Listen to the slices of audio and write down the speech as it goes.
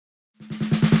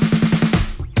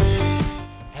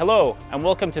Hello, and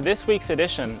welcome to this week's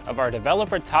edition of our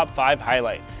Developer Top 5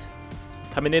 Highlights.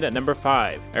 Coming in at number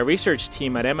 5, a research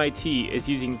team at MIT is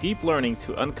using deep learning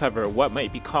to uncover what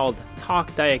might be called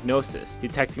talk diagnosis,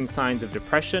 detecting signs of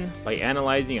depression by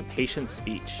analyzing a patient's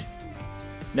speech.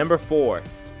 Number 4,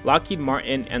 Lockheed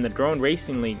Martin and the Drone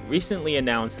Racing League recently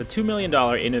announced a $2 million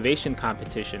innovation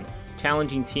competition,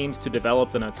 challenging teams to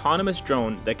develop an autonomous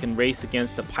drone that can race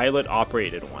against a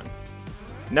pilot-operated one.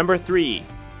 Number 3,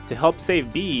 to help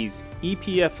save bees,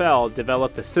 EPFL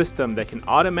developed a system that can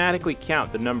automatically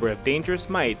count the number of dangerous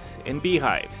mites in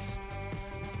beehives.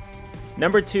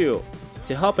 Number 2,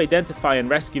 to help identify and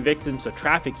rescue victims of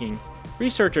trafficking,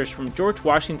 researchers from George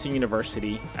Washington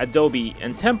University, Adobe,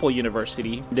 and Temple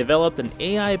University developed an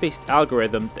AI-based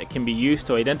algorithm that can be used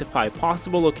to identify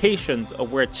possible locations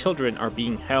of where children are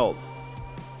being held.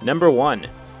 Number 1,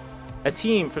 a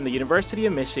team from the University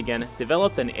of Michigan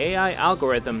developed an AI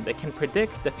algorithm that can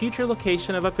predict the future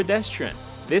location of a pedestrian.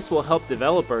 This will help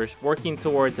developers working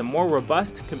towards a more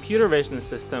robust computer vision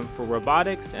system for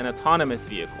robotics and autonomous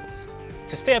vehicles.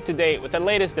 To stay up to date with the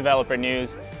latest developer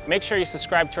news, make sure you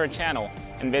subscribe to our channel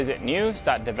and visit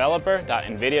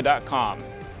news.developer.nvidia.com.